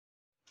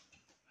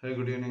Hey,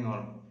 good evening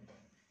all.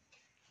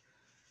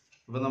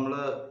 ഇപ്പോൾ നമ്മൾ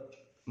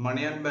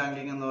money and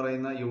banking എന്ന്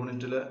പറയുന്ന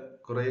യൂണിറ്റിൽ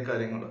കുറേ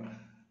കാര്യങ്ങൾ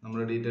നമ്മൾ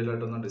ഡീറ്റെയിൽ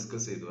ആയിട്ടൊന്ന്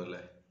ഡിസ്കസ് ചെയ്തു അല്ലേ.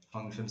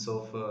 ഫങ്ഷൻസ്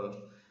ഓഫ്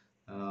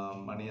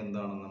മണി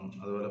എന്താണെന്നും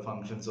അതുപോലെ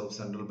ഫങ്ഷൻസ് ഓഫ്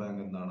സെൻട്രൽ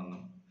ബാങ്ക്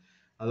എന്താണെന്നും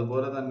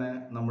അതുപോലെ തന്നെ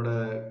നമ്മുടെ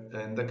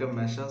എന്തൊക്കെ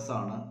മെഷേഴ്സ്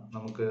ആണ്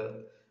നമുക്ക്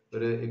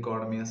ഒരു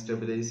ഇക്കോണമിയെ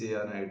സ്റ്റെബിലൈസ്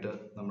ചെയ്യാനായിട്ട്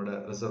നമ്മുടെ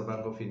റിസർവ്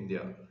ബാങ്ക് ഓഫ് ഇന്ത്യ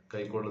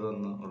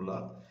കൈക്കൊള്ളുന്നതെന്നുള്ള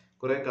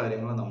കുറേ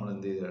കാര്യങ്ങൾ നമ്മൾ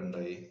എന്ത്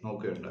ചെയ്യുകയുണ്ടായി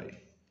നോക്കുകയുണ്ടായി.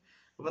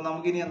 അപ്പം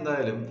നമുക്കിനി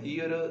എന്തായാലും ഈ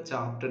ഒരു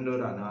ചാപ്റ്ററിൻ്റെ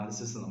ഒരു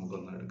അനാലിസിസ്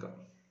നമുക്കൊന്ന് എടുക്കാം.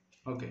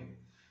 Okay,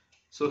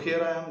 so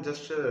here I am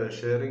just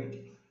sharing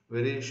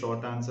very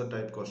short answer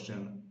type question,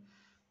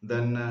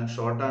 then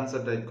short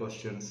answer type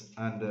questions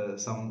and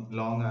some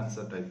long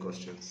answer type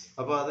questions.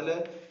 അപ്പോൾ അതിൽ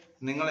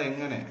നിങ്ങൾ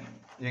എങ്ങനെ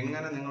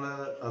നിങ്ങൾ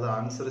അത്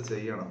ആൻസർ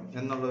ചെയ്യണം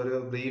എന്നുള്ള ഒരു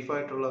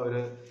ബ്രീഫായിട്ടുള്ള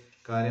ഒരു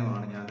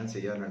കാര്യമാണ് ഞാൻ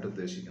ചെയ്യാനായിട്ട്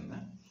ഉദ്ദേശിക്കുന്നത്.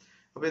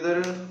 അപ്പോൾ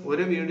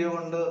ഒരു വീഡിയോ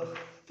കൊണ്ട്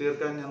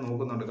തീർക്കാൻ ഞാൻ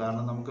നോക്കുന്നുണ്ട്.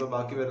 കാരണം നമുക്ക്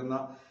ബാക്കി വരുന്ന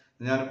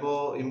ഞാനിപ്പോൾ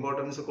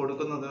ഇമ്പോർട്ടൻസ്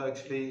കൊടുക്കുന്നത്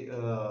ആക്ച്വലി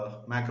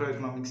മാക്രോ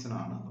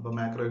എക്കണോമിക്സിനാണ്. അപ്പോൾ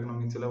മാക്രോ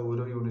എക്കണോമിക്സിലെ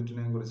ഓരോ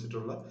യൂണിറ്റിനെയും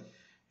കുറിച്ചിട്ടുള്ള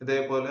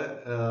ഇതേപോലെ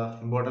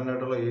ഇമ്പോർട്ടൻ്റ്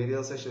ആയിട്ടുള്ള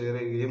ഏരിയാസ് ഷെയർ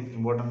ചെയ്യുകയും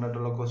ഇമ്പോർട്ടൻ്റ്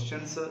ആയിട്ടുള്ള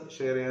ക്വസ്റ്റ്യൻസ്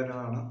ഷെയർ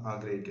ചെയ്യാനാണ്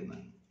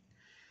ആഗ്രഹിക്കുന്നത്.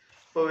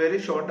 അപ്പോൾ very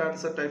short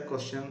answer type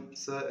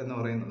questions എന്ന്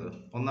പറയുന്നത്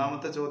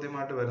ഒന്നാമത്തെ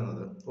ചോദ്യമായിട്ട്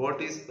വരുന്നത്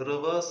what is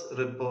reverse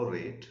repo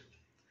rate?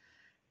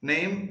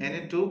 Name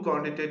any two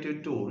quantitative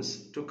tools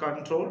to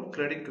control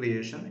credit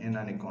creation in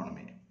an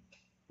economy.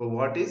 അപ്പോൾ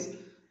what is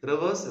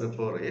reverse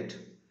repo rate?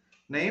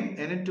 Name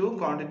any two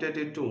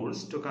quantitative tools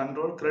to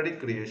control credit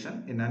creation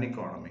in an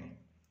economy.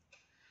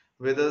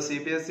 With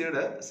CBSE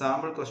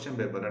sample question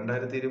paper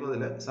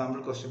 2020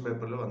 sample question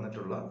paper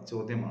വന്നിട്ടുള്ള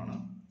ചോദ്യമാണ്.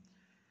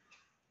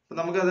 അപ്പോൾ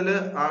നമുക്ക് അതിൽ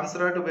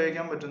answer ആയിട്ട്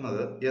ഉപയോഗിക്കാൻ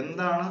പറ്റുന്നത്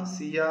എന്താണ്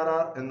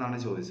CRR എന്നാണ്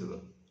ചോദിച്ചത്.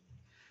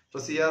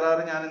 അപ്പോൾ CRR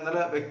ഞാൻ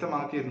ഇന്നലെ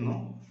വ്യക്തമാക്കിയിരുന്നു.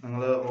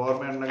 നിങ്ങൾ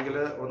ഓർമ്മയുണ്ടെങ്കിൽ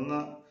ഒന്ന്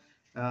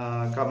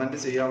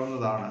കമന്റ്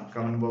ചെയ്യാവുന്നതാണ്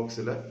കമന്റ്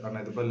ബോക്സിൽ.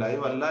 കാരണം ഇതിപ്പോൾ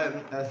ലൈവ് അല്ല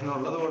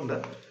എന്നുള്ളത് കൊണ്ട്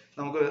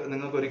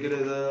നിങ്ങൾക്ക് ഒരിക്കലും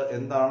ഇത്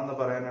എന്താണെന്ന്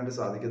പറയാനായിട്ട്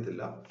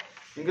സാധിക്കത്തില്ല.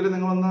 എങ്കിലും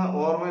നിങ്ങളൊന്ന്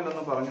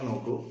ഓർമ്മയിലൊന്ന് പറഞ്ഞു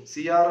നോക്കൂ.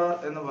 CRR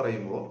എന്ന്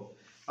പറയുമ്പോൾ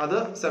അത്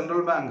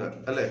സെൻട്രൽ ബാങ്ക്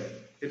അല്ലേ,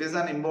 it is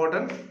an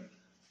important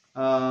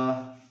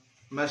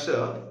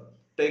measure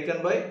taken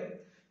by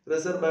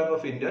reserve bank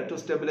of India to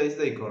stabilise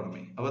the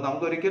economy. അപ്പോൾ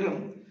നമുക്കൊരിക്കലും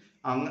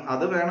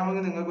അത്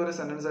വേണമെങ്കിൽ നിങ്ങൾക്ക് ഒരു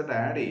സെന്റൻസ് ആയിട്ട്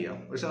ആഡ് ചെയ്യാം.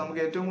 പക്ഷെ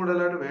നമുക്ക് ഏറ്റവും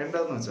കൂടുതലായിട്ട്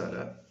വേണ്ടതെന്ന് വെച്ചാൽ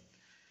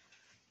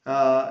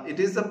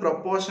it is the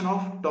proportion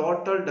of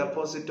total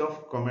deposit of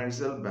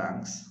commercial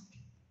banks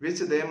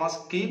which they must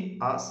keep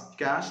as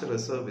cash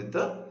reserve with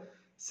the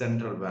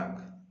central bank.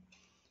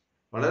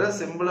 വളരെ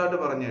സിമ്പിൾ ആയിട്ട്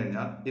പറഞ്ഞു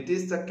കഴിഞ്ഞാൽ it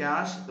is the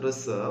cash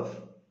reserve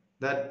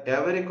that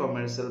every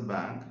commercial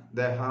bank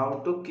they have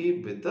to keep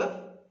with the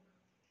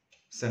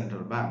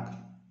central bank.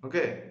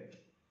 Okay,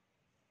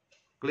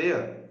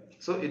 clear?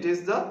 So it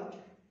is the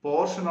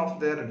portion of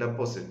their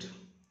deposit.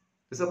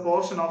 It's A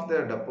portion of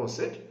their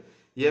deposit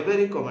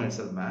every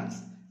commercial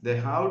banks they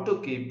have to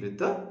keep with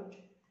the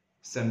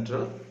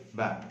central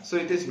bank. So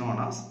it is known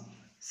as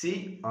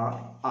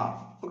CRR.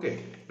 Okay,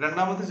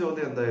 രണ്ടാമത്തെ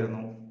ചോദ്യം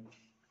എന്തായിരുന്നു?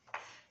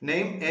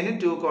 Name any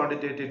two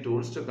quantitative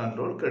tools to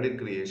control credit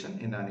creation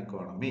in an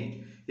economy.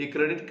 ഈ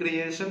credit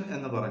creation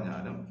എന്ന്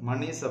പറഞ്ഞാലും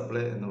money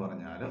supply എന്ന്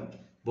പറഞ്ഞാലും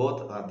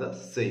both are the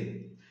same.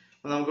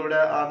 അപ്പോൾ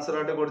നമുക്കിവിടെ ആൻസർ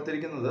ആയിട്ട്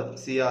കൊടുത്തിരിക്കുന്നത്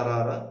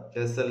CRR,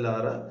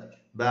 SLR,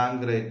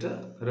 bank rate,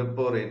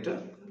 repo rate,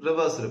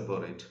 reverse repo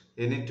rate.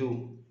 Any to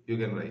you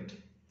can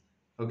write.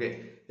 Okay,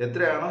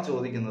 എത്രയാണോ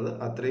ചോദിക്കുന്നത്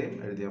അത്രയും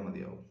എഴുതിയാൽ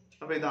മതിയാവും.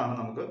 അപ്പോൾ ഇതാണ്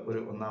നമുക്ക്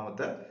ഒരു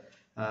ഒന്നാമത്തെ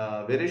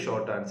വെരി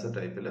ഷോർട്ട് ആൻസർ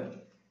ടൈപ്പിൽ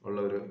ഉള്ള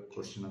ഒരു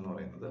ക്വസ്റ്റ്യൻ എന്ന്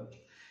പറയുന്നത്.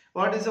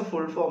 What is A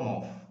full form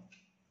of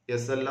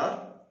SLR,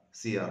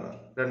 CRR?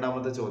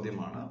 രണ്ടാമത്തെ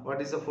ചോദ്യമാണ്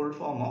what is A full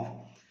form of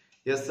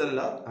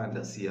SLR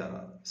and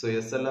CRR. So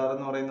SLR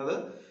എന്ന് പറയുന്നത്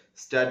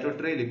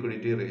സ്റ്റാറ്റ്യൂട്ടറി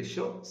ലിക്വിഡിറ്റി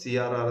റേഷ്യോ,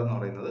 CRR എന്ന്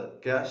പറയുന്നത്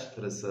ക്യാഷ്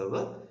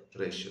റിസർവ്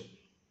റേഷ്യോ.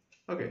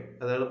 ഓക്കെ,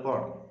 അത്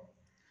എളുപ്പമാണ്.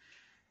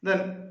 ദെൻ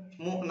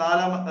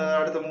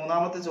അടുത്ത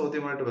മൂന്നാമത്തെ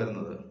ചോദ്യമായിട്ട്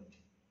വരുന്നത്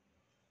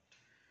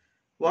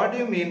what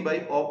you mean by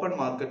open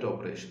market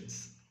operations?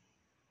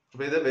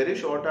 അപ്പോൾ ഇത് വെരി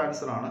ഷോർട്ട്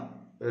ആൻസർ ആണ്.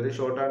 വെരി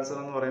ഷോർട്ട് ആൻസർ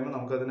എന്ന് പറയുമ്പോൾ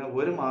നമുക്കതിന്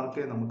ഒരു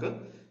മാർക്കേ നമുക്ക്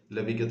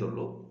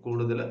ലഭിക്കത്തുള്ളൂ,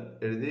 കൂടുതൽ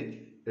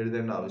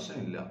എഴുതേണ്ട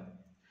ആവശ്യമില്ല.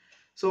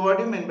 So what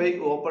you mean by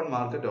open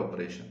market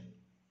operation?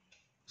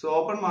 So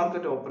open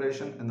market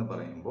operation എന്ന്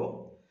പറയുമ്പോൾ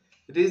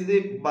it is the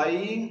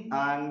buying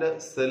and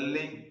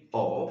selling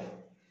of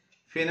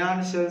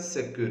financial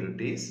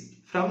securities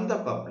from the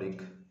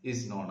public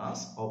is known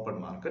as open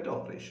market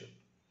operation.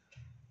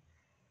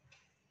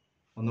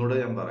 ഒന്നുകൂടെ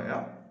ഞാൻ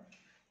പറയാം.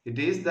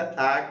 It is the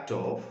act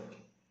of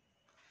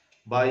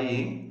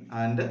buying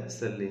and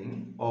selling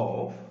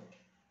of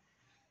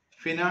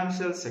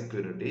financial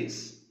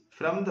securities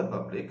from the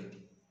public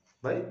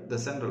by the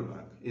central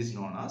bank is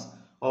known as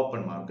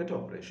open market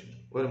operation.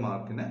 ഒരു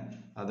മാർക്കിന്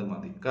അത്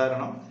മതി.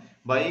 കാരണം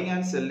buying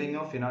and selling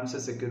of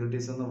financial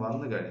securities എന്ന്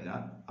വന്നു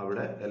കഴിഞ്ഞാൽ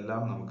അവിടെ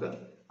എല്ലാം നമുക്ക്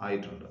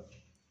ആയിട്ടുണ്ട്.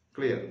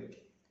 ക്ലിയർ?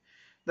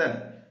 ദെൻ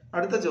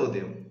അടുത്ത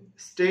ചോദ്യം,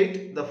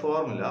 state the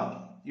formula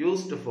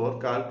used for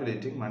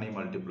calculating money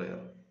multiplier.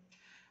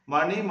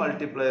 Money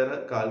multiplier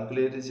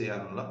calculate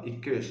ചെയ്യാനുള്ള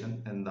ഇക്വേഷൻ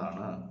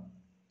എന്താണ്?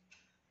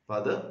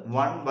 അപ്പൊ അത്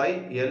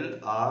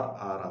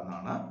 1/LRR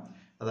എന്നാണ്.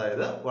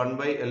 അതായത്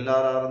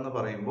 1/LRR എന്ന്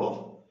പറയുമ്പോൾ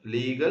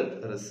ലീഗൽ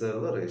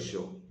റിസർവ്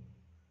റേഷ്യോ.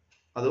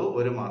 അത്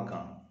 1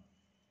 മാർക്കാണ്.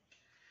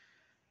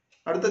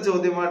 അടുത്ത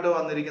ചോദ്യമായിട്ട്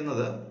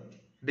വന്നിരിക്കുന്നത്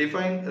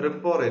ഡിഫൈൻ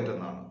റിപ്പോ റേറ്റ്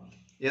എന്നാണ്.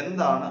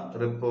 എന്താണ്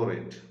റിപ്പോ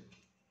റേറ്റ്?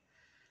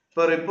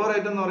 ഇപ്പൊ റിപ്പോ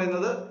റേറ്റ് എന്ന്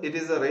പറയുന്നത് it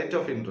is A rate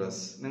of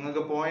interest.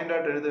 നിങ്ങൾക്ക് പോയിന്റ്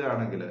ആയിട്ട്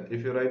എഴുതുകയാണെങ്കിൽ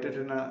if you right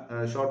it in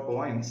short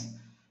points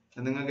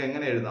നിങ്ങൾക്ക്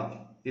എങ്ങനെ എഴുതാം?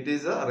 It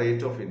is A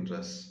rate of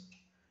interest.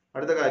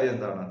 അടുത്ത കാര്യം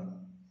എന്താണ്?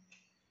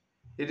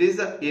 It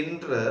is A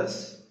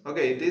interest.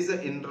 Okay, it is A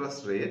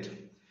interest rate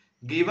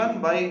given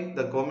by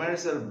the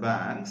commercial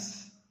banks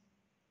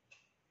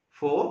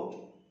for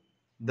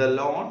the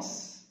loans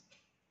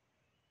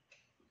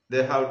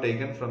they have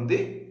taken from the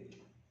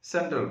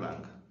central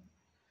bank.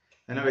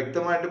 അങ്ങനെ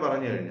വ്യക്തമായിട്ട്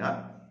പറഞ്ഞു കഴിഞ്ഞാൽ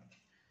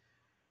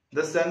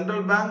the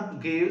central bank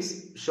gives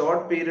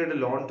short period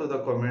loan to the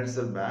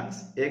commercial banks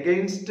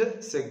against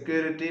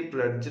security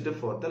pledged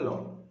for the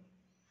loan.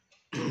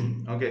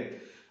 Okay,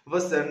 അപ്പൊ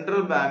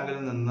central ബാങ്കിൽ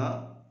നിന്ന്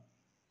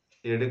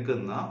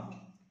എടുക്കുന്ന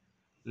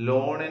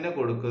ലോണിന്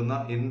കൊടുക്കുന്ന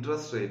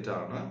ഇൻട്രസ്റ്റ് റേറ്റ്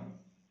ആണ്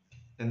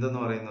എന്തെന്ന്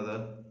പറയുന്നത്?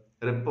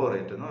 റിപ്പോ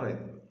റേറ്റ് എന്ന്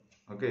പറയുന്നത്.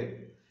 Okay,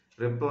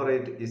 repo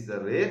rate is the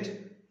rate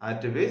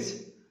at which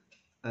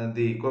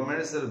the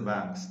commercial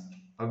banks,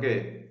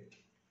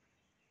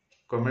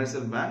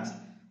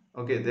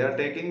 okay, they are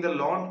taking the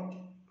loan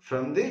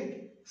from the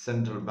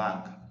central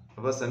bank.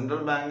 അപ്പോൾ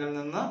സെൻട്രൽ ബാങ്കിൽ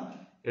നിന്ന്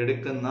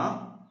എടുക്കുന്ന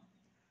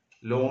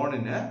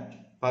ലോണിന്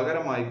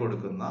പകരമായി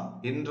കൊടുക്കുന്ന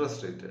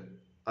ഇൻട്രസ്റ്റ് റേറ്റ്,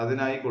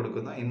 അതിനായി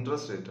കൊടുക്കുന്ന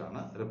ഇൻട്രസ്റ്റ് റേറ്റ്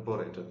ആണ് റിപ്പോ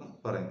റേറ്റ് എന്ന്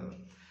പറയുന്നത്.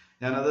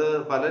 ഞാനത്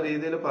പല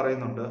രീതിയിൽ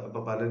പറയുന്നുണ്ട്. അപ്പൊ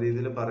പല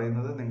രീതിയിൽ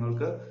പറയുന്നത്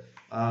നിങ്ങൾക്ക്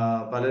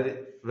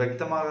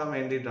വ്യക്തമാകാൻ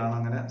വേണ്ടിയിട്ടാണ്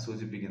അങ്ങനെ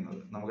സൂചിപ്പിക്കുന്നത്.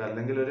 നമുക്ക്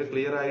അല്ലെങ്കിൽ ഒരു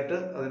ക്ലിയർ ആയിട്ട്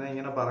അതിനെ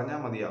ഇങ്ങനെ പറഞ്ഞാൽ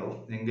മതിയാവും.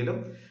 എങ്കിലും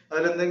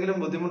അതിലെന്തെങ്കിലും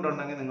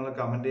ബുദ്ധിമുട്ടുണ്ടെങ്കിൽ നിങ്ങൾ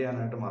കമന്റ്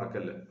ചെയ്യാനായിട്ട്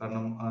മറക്കല്ല്.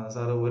 കാരണം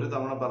സാറ് ഒരു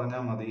തവണ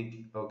പറഞ്ഞാൽ മതി,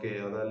 ഓക്കെ,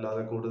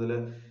 അതല്ലാതെ കൂടുതൽ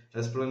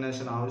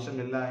എക്സ്പ്ലനേഷൻ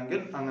ആവശ്യമില്ല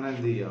എങ്കിൽ അങ്ങനെ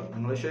എന്ത് ചെയ്യുക,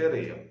 നിങ്ങൾ ഷെയർ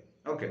ചെയ്യുക.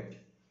 ഓക്കെ,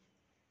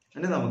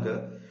 ഇനി നമുക്ക്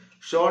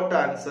ഷോർട്ട്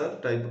ആൻസർ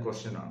ടൈപ്പ്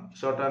ക്വസ്റ്റ്യൻ ആണ്.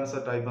 ഷോർട്ട്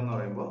ആൻസർ ടൈപ്പ് എന്ന്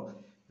പറയുമ്പോൾ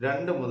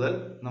 2 മുതൽ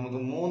നമുക്ക്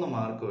 3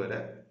 മാർക്ക് വരെ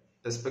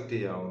എക്സ്പെക്ട്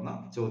ചെയ്യാവുന്ന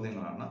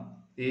ചോദ്യങ്ങളാണ്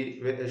ഈ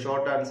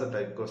ഷോർട്ട് ആൻസർ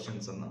ടൈപ്പ്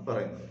ക്വസ്റ്റ്യൻസ് എന്ന്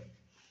പറയുന്നത്.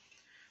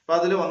 അപ്പൊ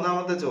അതിൽ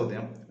ഒന്നാമത്തെ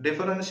ചോദ്യം,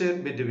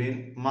 differentiate between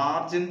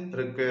margin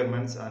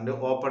requirements and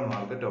open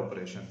market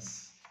operations.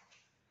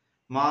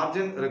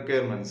 Margin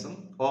റിക്വയർമെന്റ്സും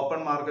open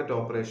market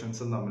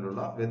ഓപ്പറേഷൻസും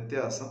തമ്മിലുള്ള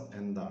വ്യത്യാസം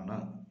എന്താണ്?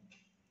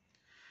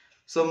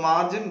 സോ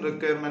മാർജിൻ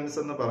റിക്വയർമെന്റ്സ്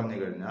എന്ന് പറഞ്ഞു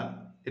കഴിഞ്ഞാൽ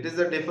it is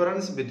the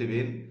difference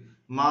between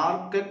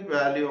market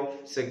value of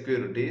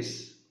securities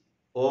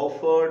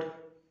offered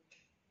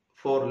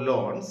four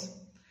loans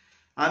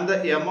and the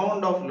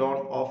amount of loan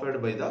offered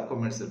by the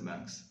commercial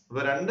banks.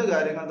 അപ്പോൾ 2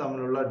 കാര്യങ്ങൾ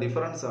തമ്മിലുള്ള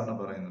difference ആണ്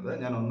പറയുന്നത്.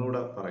 ഞാൻ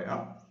ഒന്നുകൂടെ പറയാം.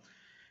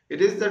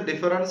 It is the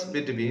difference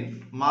between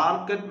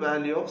market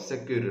value of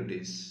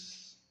securities,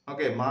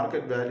 okay,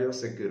 market value of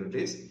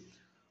securities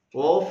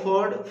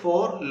offered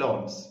four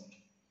loans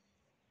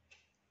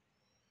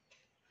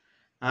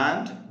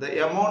and the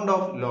amount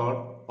of loan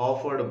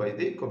offered by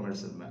the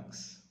commercial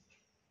banks.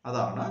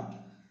 അതാണ്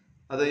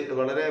അത്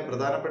വളരെ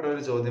പ്രധാനപ്പെട്ട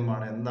ഒരു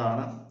ചോദ്യമാണ്.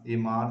 എന്താണ് ഈ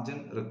മാർജിൻ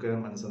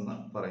റിക്വയർമെന്റ്സ് എന്ന്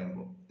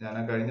പറയുമ്പോൾ? ഞാൻ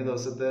കഴിഞ്ഞ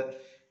ദിവസത്തെ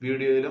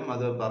വീഡിയോയിലും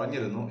അത്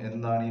പറഞ്ഞിരുന്നു,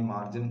 എന്താണ് ഈ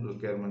മാർജിൻ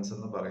റിക്വയർമെന്റ്സ്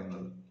എന്ന്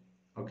പറയുന്നത്.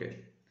 ഓക്കെ,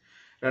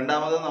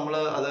 രണ്ടാമത് നമ്മൾ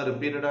അത്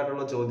റിപ്പീറ്റഡ്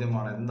ആയിട്ടുള്ള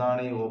ചോദ്യമാണ്,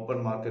 എന്താണ് ഈ ഓപ്പൺ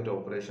മാർക്കറ്റ്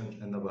ഓപ്പറേഷൻ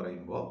എന്ന്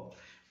പറയുമ്പോൾ.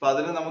 അപ്പൊ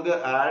അതിന് നമുക്ക്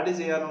ആഡ്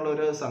ചെയ്യാനുള്ള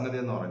ഒരു സംഗതി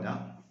എന്ന് പറഞ്ഞാൽ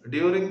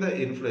ഡ്യൂറിങ് ദ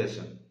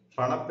ഇൻഫ്ലേഷൻ,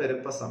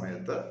 പണപ്പെരുപ്പ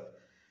സമയത്ത്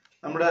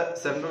നമ്മുടെ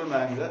സെൻട്രൽ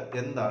ബാങ്ക്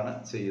എന്താണ്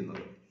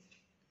ചെയ്യുന്നത്?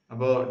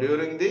 അപ്പോൾ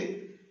during the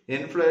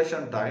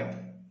inflation time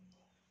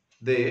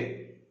they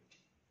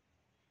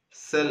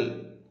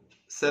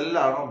sell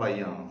ആണോ ബൈ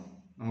ആണോ?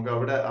 നമുക്ക്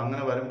അവിടെ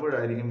അങ്ങനെ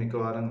വരുമ്പോഴായിരിക്കും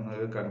മിക്കവാറും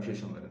നിങ്ങൾക്ക്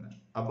കൺഫ്യൂഷൻ വരുന്നത്.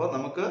 അപ്പോൾ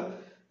നമുക്ക്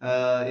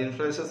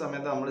ഇൻഫ്ലേഷൻ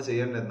സമയത്ത് നമ്മൾ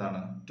ചെയ്യേണ്ടത്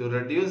എന്താണ്? To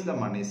reduce the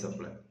money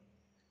supply,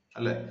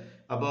 അല്ലെ?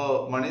 അപ്പോൾ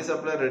മണി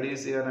സപ്ലൈ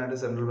റെഡ്യൂസ് ചെയ്യാനായിട്ട്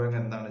സെൻട്രൽ ബാങ്ക്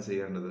എന്താണ്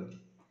ചെയ്യേണ്ടത്?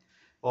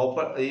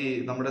 ഈ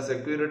നമ്മുടെ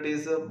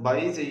സെക്യൂരിറ്റീസ് ബൈ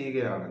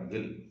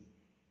ചെയ്യുകയാണെങ്കിൽ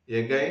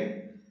again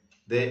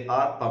they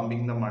are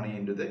pumping the money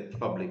into the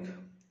public.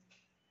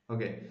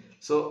 Okay,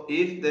 so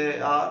if they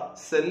are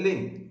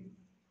selling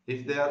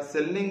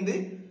the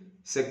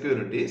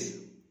securities,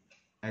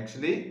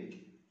 actually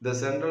the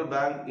central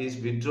bank is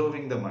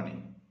withdrawing the money.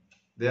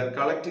 They are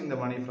collecting the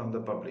money from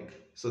the public.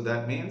 So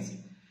that means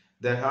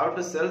they have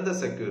to sell the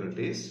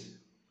securities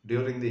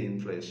during the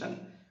inflation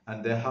and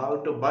they have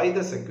to buy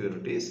the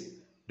securities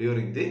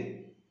during the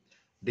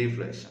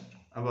deflation.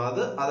 അപ്പോൾ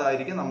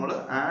അതായിരിക്കും നമ്മൾ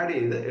add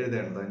ചെയ്ത്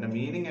എഴുതേണ്ടത്. അതിന്റെ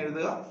meaning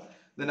എഴുതുക.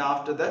 Then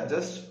after that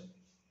just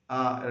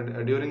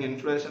during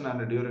inflation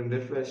and during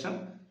deflation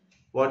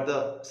what the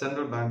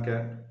central bank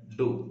can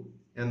do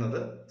എന്നത്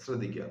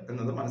ശ്രദ്ധിക്കുക,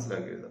 എന്നത്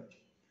മനസ്സിലാക്കി എഴുതുക.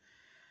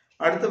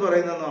 അടുത്ത്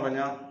പറയുന്നതെന്ന്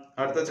പറഞ്ഞാൽ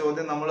അടുത്ത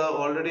ചോദ്യം നമ്മൾ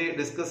ഓൾറെഡി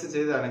ഡിസ്കസ്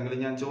ചെയ്താണെങ്കിൽ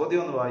ഞാൻ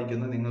ചോദ്യം ഒന്ന്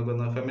വായിക്കുന്നത്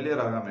നിങ്ങൾക്കൊന്ന്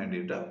ഫെമിലിയർ ആകാൻ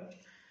വേണ്ടിയിട്ട്.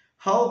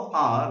 How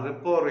are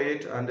repo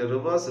rate and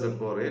reverse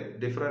repo rate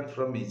different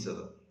from each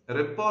other?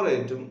 Repo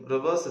റേറ്റും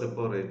റിവേഴ്സ്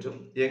റിപ്പോ റേറ്റും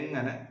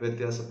എങ്ങനെ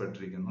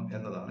വ്യത്യാസപ്പെട്ടിരിക്കുന്നു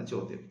എന്നതാണ്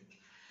ചോദ്യം.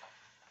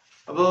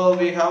 So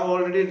we have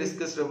already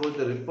discussed about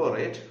the repo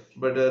rate,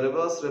 but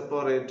reverse repo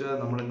rate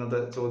നമ്മൾ ഇന്നത്തെ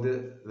ചോദ്യം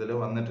ഇതിൽ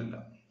വന്നിട്ടില്ല.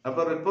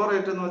 അപ്പോൾ repo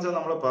rate എന്ന് വെച്ചാൽ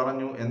നമ്മൾ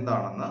പറഞ്ഞു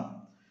എന്താണെന്ന്.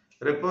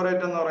 Repo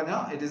rate എന്ന്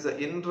പറഞ്ഞാൽ it is the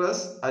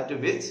interest at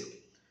which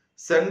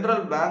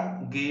central bank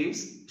gives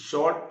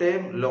short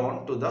term loan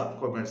to the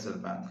commercial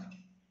bank.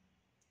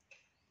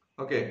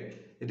 Okay,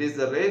 it is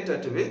the rate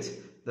at which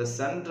the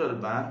central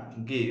bank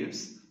gives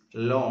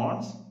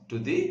loans to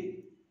the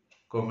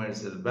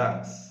commercial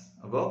banks.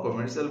 അപ്പോൾ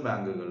commercial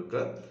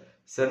bankകൾക്ക്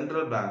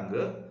central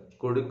bank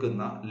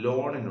കൊടുക്കുന്ന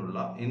ലോണിനുള്ള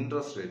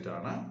interest rate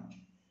ആണ്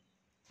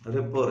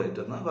repo rate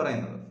എന്ന്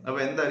പറയുന്നത്. അപ്പൊ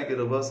എന്തായിരിക്കും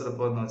reverse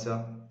repo എന്ന് വെച്ചാൽ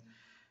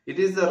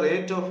it is the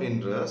rate of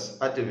interest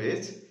at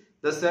which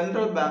the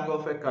central bank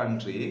of A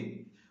country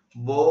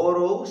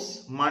boroughs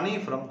money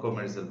from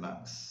commercial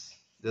banks.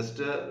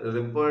 Just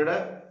റിപ്പോയുടെ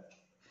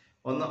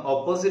ഒന്ന്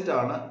ഓപ്പോസിറ്റ്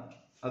ആണ്.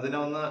 അതിനെ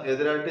ഒന്ന്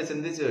എതിരായിട്ട്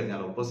ചിന്തിച്ചു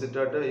കഴിഞ്ഞാൽ ഓപ്പോസിറ്റ്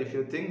ആയിട്ട് if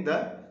you think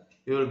that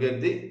you will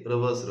get the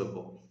reverse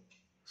repo.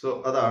 So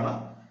അതാണ്.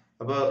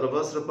 അപ്പോൾ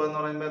റിവേഴ്സ് റിപ്പോ എന്ന്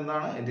പറയുമ്പോൾ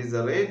എന്താണ്? It is the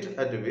rate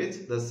at which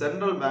the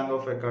central bank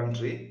of A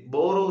country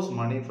boroughs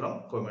money from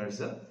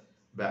commercial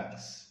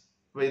banks.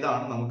 അപ്പൊ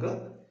ഇതാണ് നമുക്ക്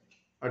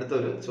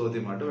അടുത്തൊരു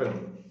ചോദ്യമായിട്ട്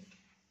വരുന്നത്.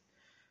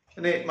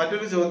 ഇനി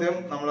മറ്റൊരു ചോദ്യം,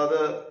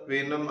 നമ്മളത്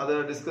വീണ്ടും അത്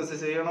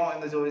ഡിസ്കസ് ചെയ്യണോ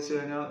എന്ന് ചോദിച്ചു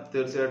കഴിഞ്ഞാൽ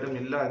തീർച്ചയായിട്ടും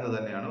ഇല്ല എന്ന്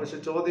തന്നെയാണ്. പക്ഷെ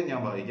ചോദ്യം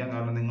ഞാൻ വായിക്കാം,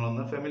 കാരണം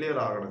നിങ്ങളൊന്ന് ഫെമിലിയർ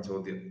ആകണം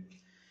ചോദ്യം.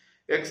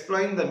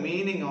 Explain the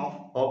meaning of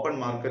open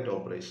market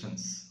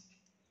operations.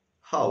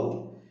 How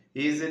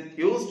is it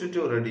used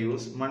to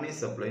reduce money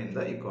supply in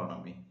the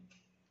economy?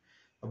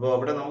 അപ്പോൾ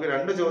അവിടെ നമുക്ക്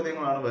രണ്ട്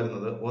ചോദ്യങ്ങളാണ്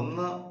വരുന്നത്.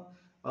 ഒന്ന്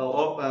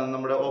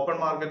നമ്മുടെ open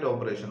market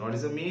operation, what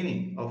is the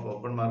meaning of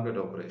open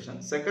market operation.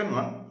 Second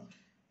one,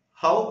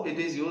 how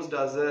it is used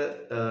as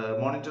A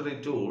monetary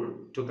tool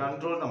to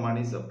control the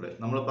money supply.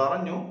 നമ്മൾ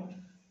പറഞ്ഞു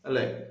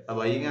അല്ലെ,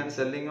 buying and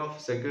selling of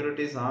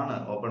securities ആണ്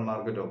open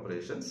market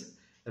operations.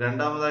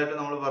 രണ്ടാമതായിട്ട്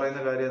നമ്മൾ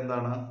പറയുന്ന കാര്യം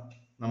എന്താണ്?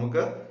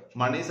 നമുക്ക്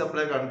മണി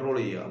സപ്ലൈ കൺട്രോൾ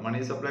ചെയ്യുക. മണി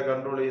സപ്ലൈ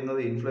കൺട്രോൾ ചെയ്യുന്നത്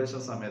ഇൻഫ്ലേഷൻ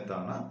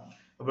സമയത്താണ്.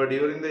 അപ്പോൾ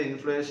during the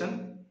inflation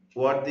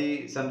what the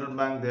central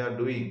bank they are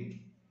doing?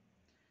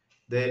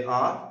 They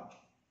are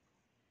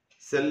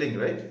selling,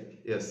 right?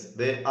 Yes,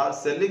 they are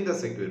selling the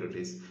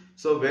securities.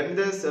 So when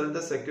they sell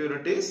the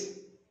securities,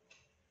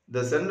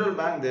 the central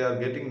bank they are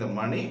getting the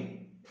money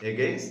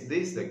against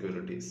these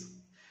securities.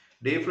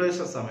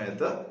 Deflation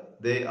samayatha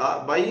they are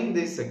buying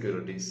these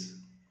securities.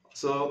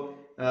 So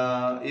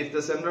if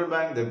the central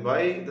bank they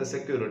buy the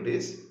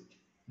securities,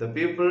 the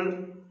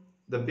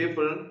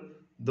people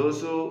those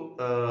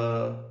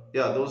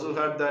who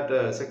had that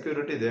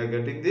security, they are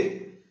getting the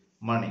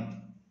money,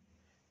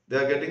 they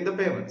are getting the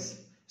payments.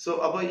 So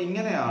അപ്പൊ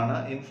ഇങ്ങനെയാണ്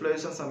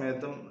inflation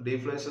സമയത്തും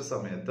deflation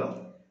സമയത്തും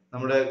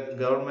നമ്മുടെ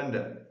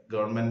government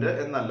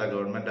എന്നല്ല,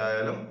 government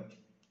ആയാലും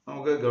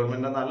നമുക്ക്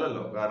government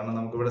എന്നല്ലല്ലോ, കാരണം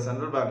നമുക്ക് ഇവിടെ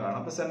സെൻട്രൽ ബാങ്ക് ആണ്.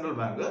 അപ്പൊ സെൻട്രൽ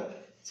ബാങ്ക്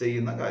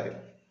ചെയ്യുന്ന കാര്യം.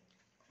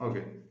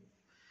 ഓക്കെ,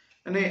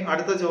 ഇനി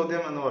അടുത്ത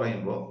ചോദ്യം എന്ന്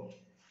പറയുമ്പോൾ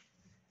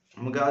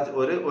നമുക്ക് ആ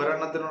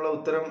ഒരെണ്ണത്തിനുള്ള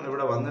ഉത്തരം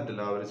ഇവിടെ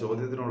വന്നിട്ടില്ല. ആ ഒരു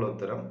ചോദ്യത്തിനുള്ള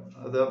ഉത്തരം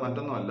അത്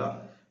മറ്റൊന്നുമല്ല,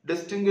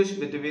 distinguish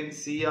between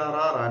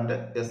CRR and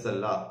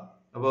SLR.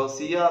 അപ്പോൾ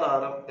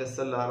CRRഉം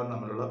SLRഉം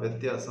തമ്മിലുള്ള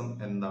വ്യത്യാസം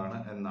എന്താണ്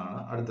എന്നാണ്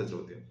അടുത്ത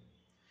ചോദ്യം.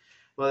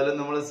 അപ്പൊ അതിൽ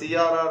നമ്മൾ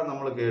CRR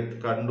നമ്മൾ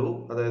കണ്ടു.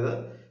 അതായത്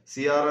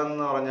CRR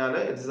എന്ന് പറഞ്ഞാൽ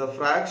it's A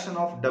fraction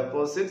of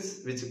deposits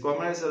which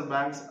commercial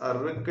banks are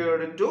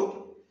required to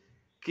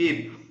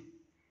keep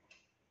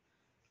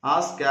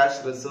as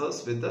cash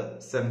reserves with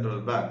central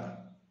bank.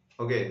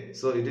 Okay,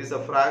 so it is a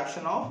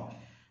fraction of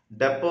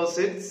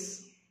deposits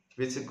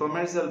which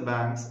commercial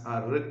banks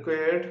are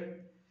required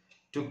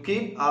to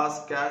keep as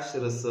cash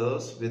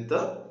reserves with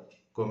the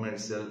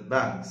commercial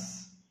banks.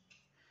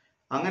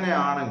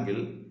 അങ്ങനെയാണെങ്കിൽ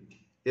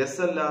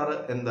SLR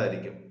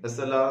എന്തായിരിക്കും?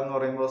 SLR എന്ന്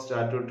പറയുമ്പോൾ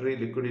statutory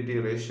liquidity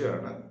ratio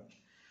ആണ്.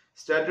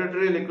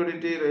 Statutory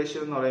liquidity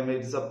ratio എന്ന് പറയുമ്പോൾ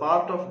it's A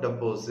part of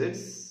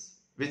deposits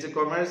which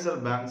commercial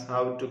banks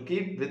have to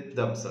keep with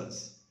themselves.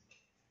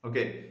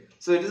 Okay,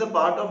 so it is a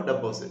part of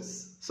deposits.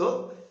 So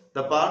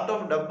the part of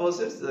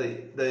deposits,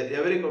 the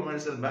every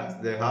commercial banks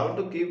they have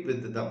to keep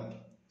with them.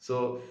 So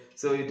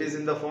it is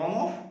in the form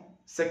of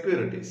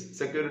securities.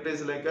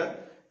 Securities like a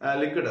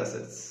liquid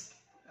assets.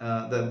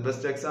 The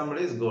best example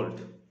is gold.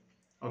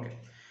 Okay.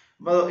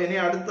 അപ്പോൾ ഇനി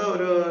അടുത്ത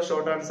ഒരു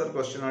short answer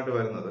question ആയിട്ട്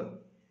വരുന്നത്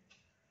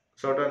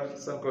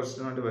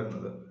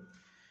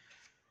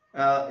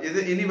ഇത്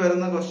ഇനി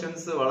വരുന്ന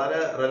questions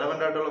വളരെ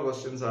റെലവെന്റ് ആയിട്ടുള്ള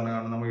ക്വസ്റ്റ്യൻസ് ആണ്.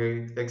 കാരണം നമുക്ക്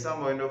എക്സാം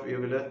പോയിന്റ് ഓഫ്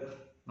വ്യൂവില്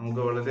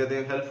നമുക്ക്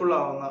വളരെയധികം ഹെൽപ്ഫുൾ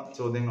ആവുന്ന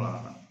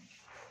ചോദ്യങ്ങളാണ്.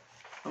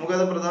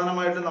 നമുക്കത്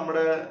പ്രധാനമായിട്ടും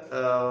നമ്മുടെ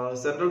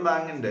സെൻട്രൽ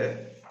ബാങ്കിന്റെ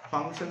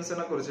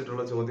ഫങ്ഷൻസിനെ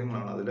കുറിച്ചിട്ടുള്ള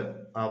ചോദ്യങ്ങളാണ് അതിൽ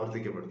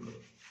ആവർത്തിക്കപ്പെടുന്നത്.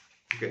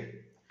 ഓക്കെ,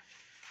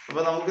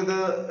 അപ്പൊ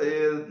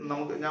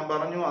ഞാൻ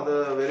പറഞ്ഞു അത്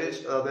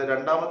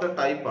രണ്ടാമത്തെ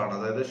ടൈപ്പാണ്.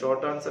 അതായത്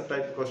ഷോർട്ട് ആൻസർ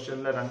ടൈപ്പ്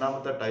ക്വസ്റ്റ്യനിലെ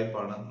രണ്ടാമത്തെ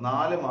ടൈപ്പാണ്.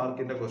 4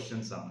 മാർക്കിന്റെ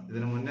ക്വസ്റ്റ്യൻസ് ആണ്.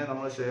 ഇതിനു മുന്നേ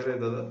നമ്മൾ ഷെയർ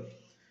ചെയ്തത്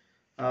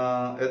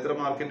എത്ര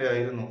മാർക്കിന്റെ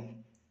ആയിരുന്നു?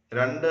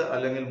 2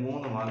 അല്ലെങ്കിൽ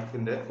 3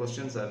 മാർക്കിന്റെ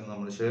ക്വസ്റ്റ്യൻസ് ആയിരുന്നു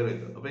നമ്മൾ ഷെയർ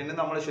ചെയ്തത്. അപ്പൊ ഇനി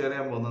നമ്മൾ ഷെയർ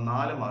ചെയ്യാൻ പോകുന്നത്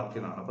 4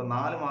 മാർക്കിനാണ്. അപ്പൊ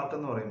 4 മാർക്ക്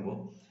എന്ന് പറയുമ്പോൾ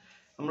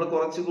നമ്മൾ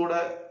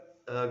കുറച്ചുകൂടെ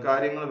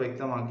കാര്യങ്ങൾ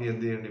വ്യക്തമാക്കി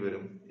എന്ത് ചെയ്യേണ്ടി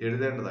വരും?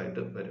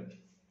 എഴുതേണ്ടതായിട്ട് വരും.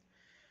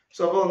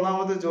 സോ അപ്പൊ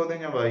ഒന്നാമത്തെ ചോദ്യം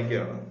ഞാൻ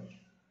വായിക്കുകയാണ്.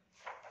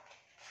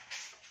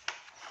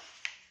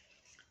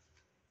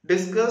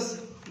 Discuss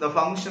the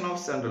function of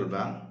central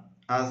bank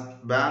as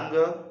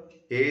banker,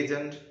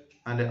 agent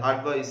and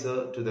advisor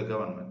to the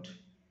government.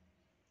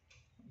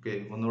 Okay,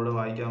 ഒന്നുകൂടെ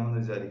വായിക്കാമെന്ന്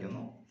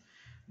വിചാരിക്കുന്നു.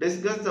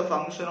 Discuss the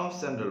function of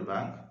central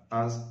bank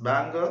as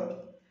banker,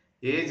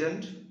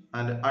 agent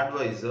and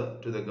advisor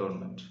to the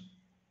government.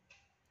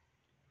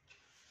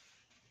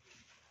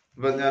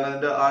 ഇപ്പൊ ഞാൻ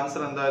അതിന്റെ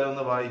ആൻസർ എന്തായാലും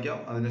ഒന്ന് വായിക്കാം,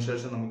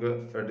 അതിനുശേഷം നമുക്ക്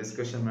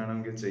ഡിസ്കഷൻ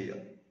വേണമെങ്കിൽ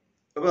ചെയ്യാം.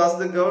 അപ്പൊ as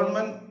the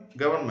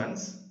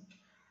government's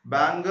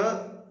banker,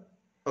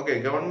 okay,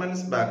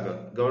 government's banker,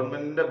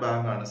 governmentന്റെ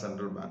bank ആണ്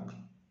central bank,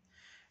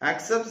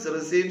 accepts,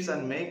 receives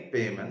and make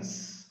payments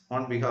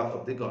on behalf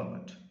of the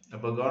government.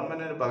 അപ്പൊ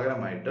ഗവൺമെന്റിന്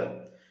പകരമായിട്ട്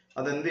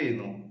അതെന്ത്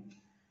ചെയ്യുന്നു?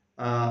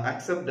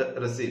 അക്സെപ്റ്റ്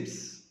റെസീപ്റ്റ്സ്,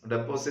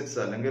 ഡെപ്പോസിറ്റ്സ്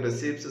അല്ലെങ്കിൽ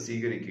റെസീപ്റ്റ്സ്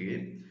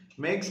സ്വീകരിക്കുകയും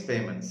മേക്സ്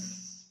പേയ്മെന്റ്സ്,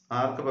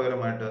 ആർക്ക്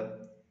പകരമായിട്ട്?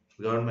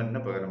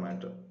 ഗവൺമെന്റിന്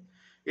പകരമായിട്ട്.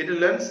 It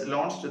ലെൻഡ്സ്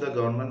loans to the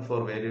government four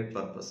varied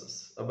purposes.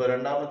 അപ്പൊ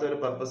രണ്ടാമത്തെ ഒരു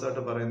പർപ്പസ്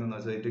ആയിട്ട് പറയുന്നത്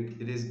വെച്ചാൽ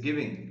it is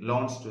giving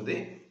loans to the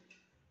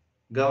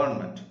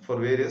government for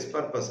various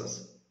purposes.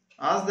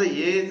 As the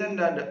agent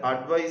and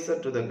advisor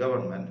to the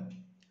government,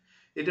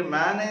 it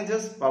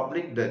manages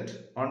public debt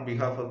on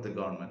behalf of the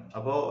government.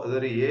 Appo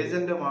iതൊരു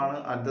ഏജന്റുമാണ്,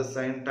 at the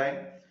same time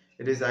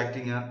it is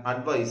acting as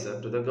advisor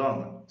to the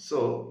government. So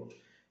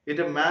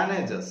it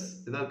manages,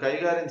 ഇത്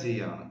കൈകാര്യം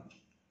ചെയ്യാണ്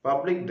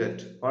public debt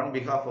on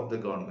behalf of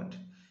the government.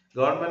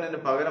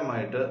 ഗവൺമെന്റിന്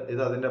പകരമായിട്ട്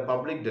ഇത് അതിന്റെ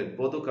public debt,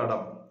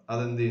 പൊതുകടം,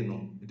 അതെന്ത് ചെയ്യുന്നു?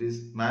 It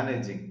is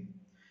managing.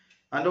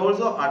 And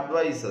also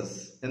advises.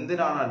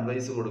 എന്തിനാണ്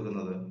അഡ്വൈസ്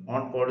കൊടുക്കുന്നത്?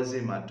 ഓൺ പോളിസി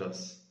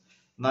മാറ്റേഴ്സ്,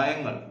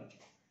 നയങ്ങൾ,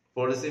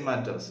 പോളിസി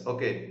മാറ്റേഴ്സ്.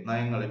 ഓക്കെ,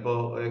 നയങ്ങൾ. ഇപ്പോൾ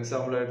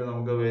എക്സാമ്പിൾ ആയിട്ട്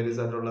നമുക്ക്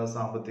വേരിയസ് ആയിട്ടുള്ള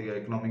സാമ്പത്തിക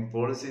എക്കണോമിക്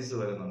പോളിസീസ്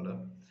വരുന്നുണ്ട്,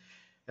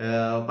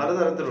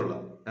 പലതരത്തിലുള്ള.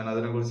 ഞാൻ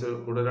അതിനെക്കുറിച്ച്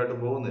കൂടുതലായിട്ട്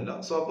പോകുന്നില്ല.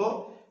 സോ അപ്പോൾ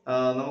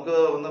നമുക്ക്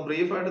ഒന്ന്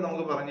ബ്രീഫായിട്ട്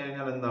നമുക്ക് പറഞ്ഞു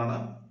കഴിഞ്ഞാൽ എന്താണ്?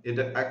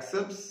 ഇറ്റ്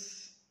അക്സെപ്റ്റ്സ്,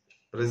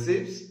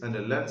 റിസീവ്സ്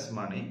ആൻഡ് ലെൻഡ്സ്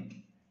മണി.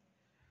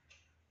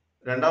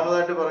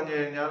 രണ്ടാമതായിട്ട് പറഞ്ഞു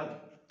കഴിഞ്ഞാൽ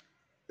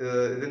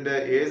ഇതിന്റെ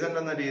ഏജന്റ്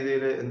എന്ന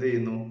രീതിയിൽ എന്ത്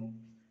ചെയ്യുന്നു?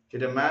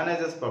 It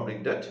manages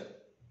public debt.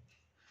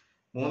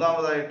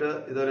 മൂന്നാമതായിട്ട്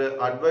ഇതൊരു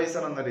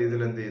അഡ്വൈസർ എന്ന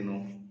രീതിയിൽ എന്ത് ചെയ്യുന്നു?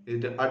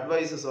 It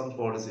advices on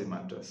policy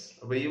matters.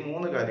 അപ്പൊ ഈ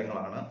മൂന്ന്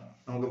കാര്യങ്ങളാണ്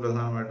നമുക്ക്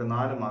പ്രധാനമായിട്ട്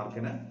 4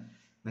 മാർക്കിന്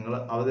നിങ്ങൾ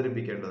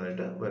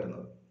അവതരിപ്പിക്കേണ്ടതായിട്ട്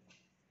വരുന്നത്.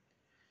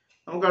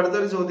 നമുക്ക്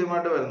അടുത്തൊരു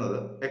ചോദ്യമായിട്ട് വരുന്നത്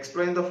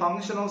explain the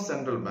function of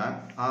central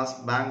bank as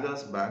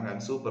bankers bank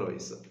and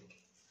supervisor.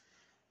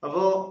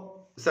 അപ്പോ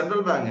സെൻട്രൽ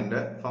ബാങ്കിന്റെ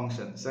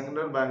ഫംഗ്ഷൻ,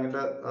 സെൻട്രൽ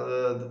ബാങ്കിന്റെ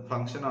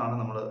ഫംഗ്ഷൻ ആണ്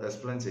നമ്മൾ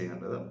എക്സ്പ്ലെയിൻ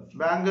ചെയ്യേണ്ടത്.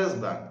 ബാങ്കേഴ്സ്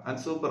ബാങ്ക്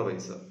ആൻഡ്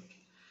സൂപ്പർവൈസർ,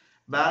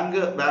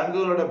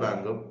 ബാങ്കുകളുടെ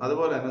ബാങ്കും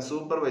അതുപോലെ തന്നെ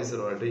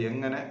സൂപ്പർവൈസറുമായിട്ട്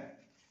എങ്ങനെ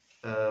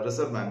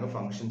റിസർവ് ബാങ്ക്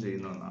ഫംഗ്ഷൻ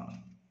ചെയ്യുന്നു എന്നാണ്.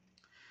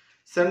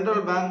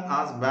 Central bank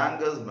as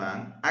bankers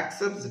bank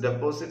accepts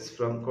deposits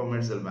from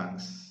commercial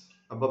banks.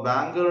 അപ്പൊ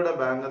ബാങ്കുകളുടെ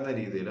ബാങ്ക് എന്ന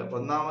രീതിയിൽ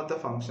ഒന്നാമത്തെ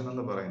ഫംഗ്ഷൻ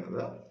എന്ന്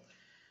പറയുന്നത്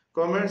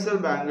കൊമേഴ്സ്യൽ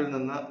ബാങ്കിൽ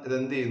നിന്ന്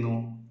ഇതെന്ത് ചെയ്യുന്നു?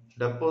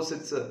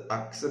 ഡെപ്പോസിറ്റ്സ്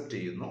അക്സെപ്റ്റ്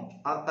ചെയ്യുന്നു.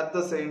 At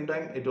the same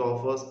time it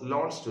offers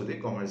loans to the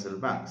commercial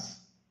banks.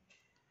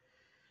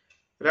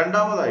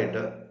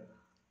 രണ്ടാമതായിട്ട്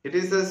it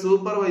is A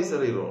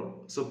supervisory role.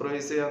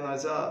 Supervise ചെയ്യാന്ന്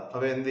വെച്ചാൽ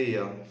അവ എന്ത്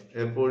ചെയ്യുക?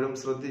 എപ്പോഴും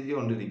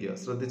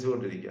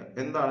ശ്രദ്ധിച്ചുകൊണ്ടിരിക്കുക.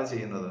 എന്താണ്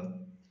ചെയ്യുന്നത്?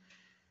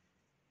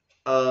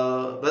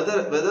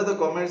 whether the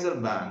commercial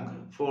bank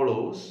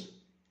follows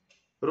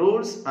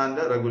rules and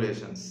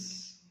regulations.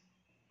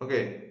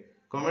 Okay,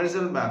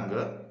 commercial bank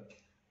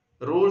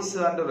rules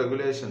and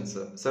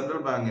regulations, central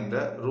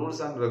ബാങ്കിന്റെ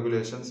rules and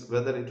regulations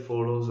whether it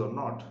follows or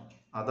not,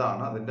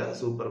 അതാണ് അതിന്റെ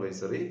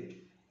സൂപ്പർവൈസറി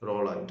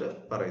റോൾ ആയിട്ട്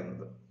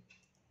പറയുന്നത്.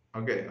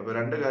 ഓക്കെ, അപ്പൊ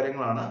 2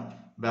 കാര്യങ്ങളാണ്.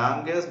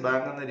 ബാങ്കേഴ്സ്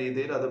ബാങ്ക് എന്ന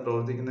രീതിയിൽ അത്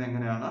പ്രവർത്തിക്കുന്നത്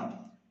എങ്ങനെയാണ്?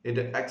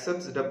 It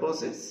accepts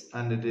deposits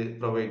and it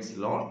provides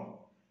loan.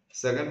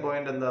 Second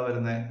point എന്താ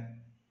വരുന്നത്?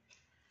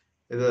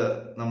 ഇത്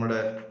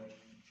നമ്മുടെ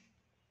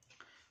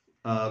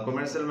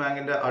കൊമേഴ്സ്യൽ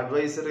ബാങ്കിന്റെ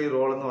അഡ്വൈസറി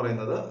റോൾ എന്ന്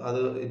പറയുന്നത്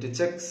അത് it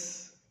checks,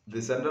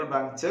 the central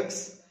bank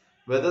checks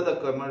whether the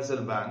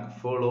commercial bank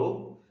follow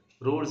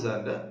rules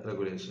and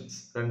regulations.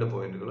 2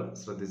 പോയിന്റുകൾ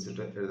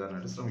ശ്രദ്ധിച്ചിട്ട്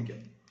എഴുതാനായിട്ട് ശ്രമിക്കാം.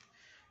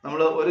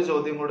 നമ്മൾ ഒരു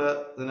ചോദ്യം കൂടെ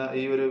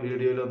ഈ ഒരു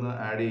വീഡിയോയിൽ ഒന്ന്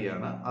ആഡ്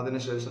ചെയ്യാണ്.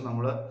 അതിനുശേഷം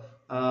നമ്മൾ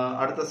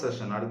അടുത്ത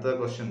സെഷൻ, അടുത്ത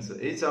ക്വസ്റ്റ്യൻസ്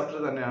ഈ ചാപ്റ്റർ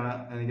തന്നെയാണ്.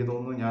 എനിക്ക്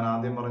തോന്നുന്നു ഞാൻ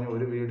ആദ്യം പറഞ്ഞ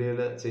ഒരു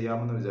വീഡിയോയിൽ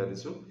ചെയ്യാമെന്ന്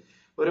വിചാരിച്ചു.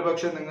 ഒരു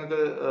പക്ഷെ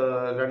നിങ്ങൾക്ക്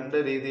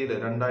 2 രീതിയിൽ,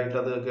 2ആയിട്ട്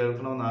അത്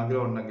കേൾക്കണമെന്ന്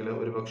ആഗ്രഹം ഉണ്ടെങ്കിൽ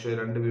ഒരു പക്ഷേ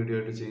 2 വീഡിയോ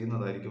ആയിട്ട്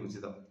ചെയ്യുന്നതായിരിക്കും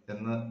ഉചിതം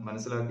എന്ന്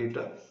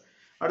മനസ്സിലാക്കിയിട്ട്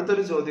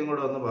അടുത്തൊരു ചോദ്യം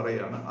കൂടെ ഒന്ന്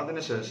പറയുകയാണ്.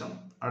 അതിനുശേഷം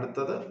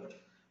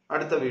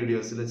അടുത്ത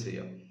വീഡിയോസിൽ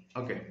ചെയ്യാം.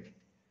 ഓക്കെ,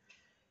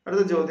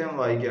 അടുത്ത ചോദ്യം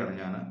വായിക്കുകയാണ്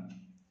ഞാൻ.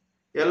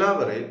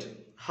 Elaborate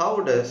how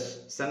does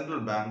central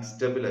bank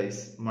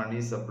stabilise money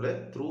supply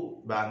through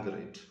bank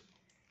rate.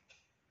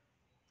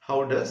 How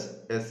does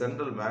A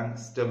central bank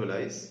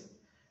stabilise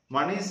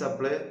money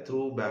supply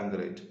through bank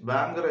rate.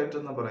 Bank rate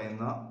എന്ന്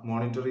പറയുന്ന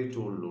monetary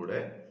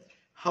ടൂളിലൂടെ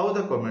how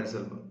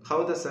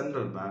the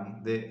central bank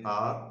they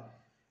are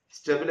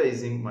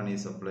stabilising money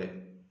supply.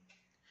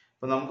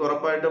 അപ്പൊ നമുക്ക്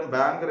ഉറപ്പായിട്ടും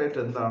bank rate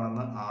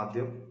എന്താണെന്ന്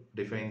ആദ്യം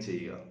define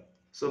ചെയ്യുക.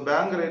 So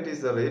bank rate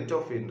is the rate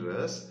of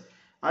interest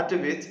at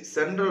which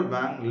central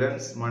bank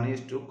ലെൻഡ്സ്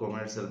monies to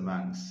commercial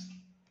banks.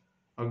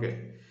 Okay,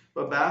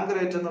 അപ്പൊ bank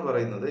rate എന്ന്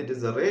പറയുന്നത് it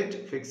is A rate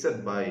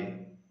fixed by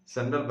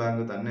central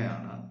bank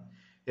തന്നെയാണ്.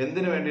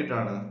 എന്തിനു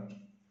വേണ്ടിയിട്ടാണ്?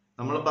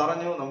 നമ്മൾ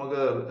പറഞ്ഞു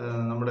നമുക്ക്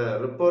നമ്മുടെ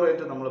റിപ്പോ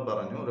റേറ്റ് നമ്മൾ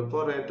പറഞ്ഞു. റിപ്പോ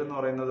റേറ്റ് എന്ന്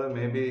പറയുന്നത്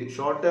may be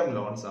short term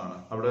loans ആണ്.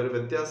 അവിടെ ഒരു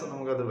വ്യത്യാസം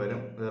നമുക്കത്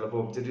വരും. ചിലപ്പോൾ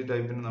ഒബ്ജക്റ്റീവ്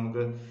ടൈപ്പിന്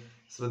നമുക്ക്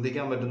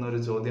ശ്രദ്ധിക്കാൻ പറ്റുന്ന ഒരു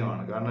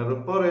ചോദ്യമാണ്. കാരണം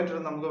റിപ്പോ റേറ്റിൽ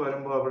നമുക്ക്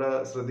വരുമ്പോൾ അവിടെ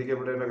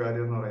ശ്രദ്ധിക്കപ്പെടേണ്ട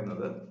കാര്യം എന്ന്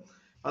പറയുന്നത്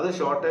അത്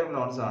ഷോർട്ട് ടൈം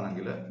ലോൺസ്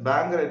ആണെങ്കിൽ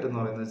ബാങ്ക് റേറ്റ് എന്ന്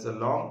പറയുന്നത്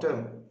ലോങ് ടേം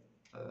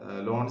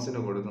ലോൺസിന്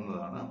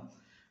കൊടുക്കുന്നതാണ്.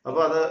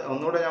 അപ്പോൾ അത്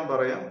ഒന്നുകൂടെ ഞാൻ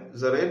പറയാം.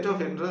 The rate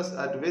of interest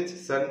at which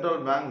central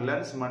bank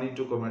ലെൻഡ്സ് money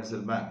to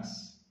commercial banks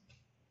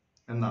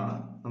എന്നാണ്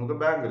നമുക്ക്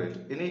ബാങ്ക് റേറ്റ്.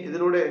 ഇനി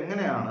ഇതിലൂടെ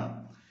എങ്ങനെയാണ്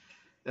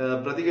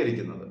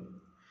പ്രതികരിക്കുന്നത്?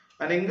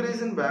 An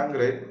increase in bank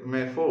rate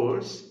may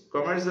force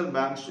commercial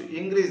banks to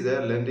increase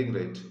their lending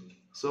rate.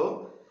 So,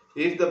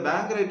 if the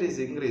bank rate is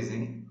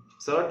increasing,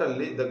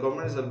 certainly the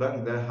commercial bank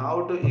they have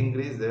to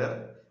increase their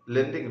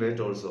lending rate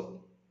also.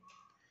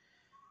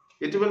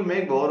 It will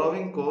make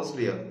borrowing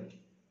costlier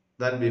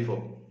than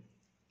before.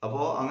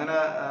 അപ്പോൾ അങ്ങനെ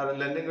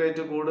lending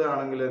rate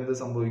കൂടുകയാണെങ്കിൽ എന്ത്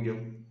സംഭവിക്കും?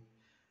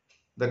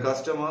 The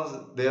customers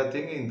they are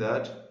thinking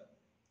that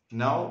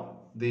now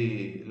the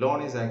loan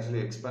is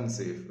actually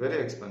expensive,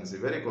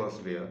 very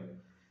costlier.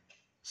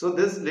 So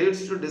this leads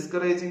to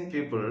discouraging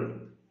people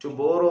to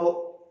borrow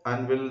and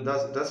will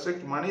thus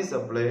restrict money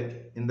supply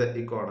in the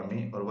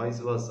economy or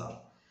vice versa.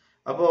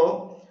 അപ്പോ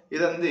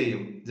ഇതെന്ത്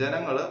ചെയ്യും?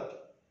 ജനങ്ങള്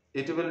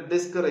it will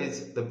discourage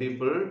the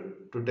people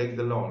to take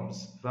the loans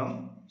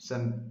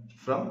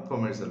from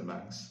commercial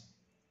banks.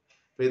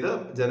 അപ്പൊ ഇത്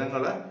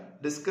ജനങ്ങളെ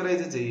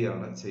discourage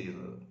ചെയ്യുകയാണ്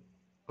ചെയ്യുന്നത്.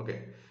 Okay,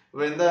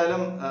 അപ്പൊ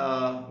എന്തായാലും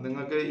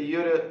നിങ്ങൾക്ക് ഈ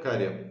ഒരു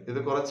കാര്യം ഇത്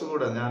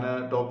കുറച്ചുകൂടെ ഞാൻ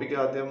ടോപ്പിക്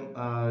ആദ്യം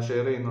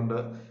ഷെയർ ചെയ്യുന്നുണ്ട്.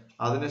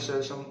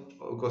 അതിനുശേഷം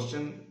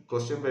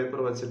ക്വസ്റ്റ്യൻ പേപ്പർ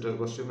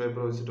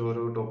വെച്ചിട്ട്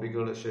ഓരോ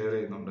ടോപ്പിക്കുകൾ ഷെയർ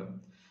ചെയ്യുന്നുണ്ട്.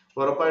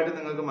 ഉറപ്പായിട്ട്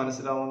നിങ്ങൾക്ക്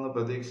മനസ്സിലാവുമെന്ന്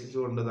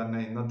പ്രതീക്ഷിച്ചുകൊണ്ട് തന്നെ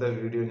ഇന്നത്തെ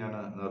വീഡിയോ ഞാൻ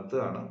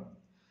നിർത്തുകയാണ്.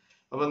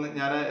 അപ്പൊ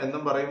ഞാൻ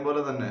എന്നും പറയും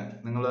പോലെ തന്നെ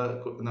നിങ്ങൾ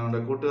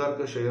നമ്മുടെ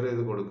കൂട്ടുകാർക്ക് ഷെയർ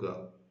ചെയ്ത് കൊടുക്കുക.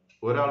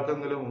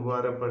 ഒരാൾക്കെങ്കിലും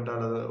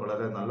ഉപകാരപ്പെട്ടാൽ അത്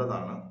വളരെ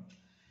നല്ലതാണ്.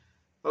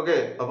 ഓക്കെ,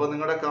 അപ്പോൾ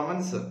നിങ്ങളുടെ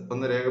കമന്റ്സ്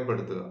ഒന്ന്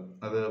രേഖപ്പെടുത്തുക.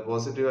 അത്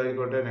പോസിറ്റീവ്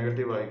ആയിക്കോട്ടെ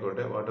നെഗറ്റീവ്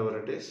ആയിക്കോട്ടെ, what ever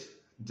it is,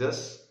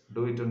 just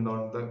do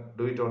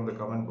it on the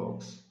comment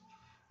box.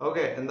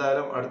 Okay,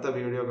 എന്തായാലും അടുത്ത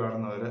വീഡിയോ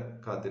കാണുന്നവരെ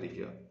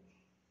കാത്തിരിക്കുക.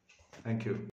 Thank you.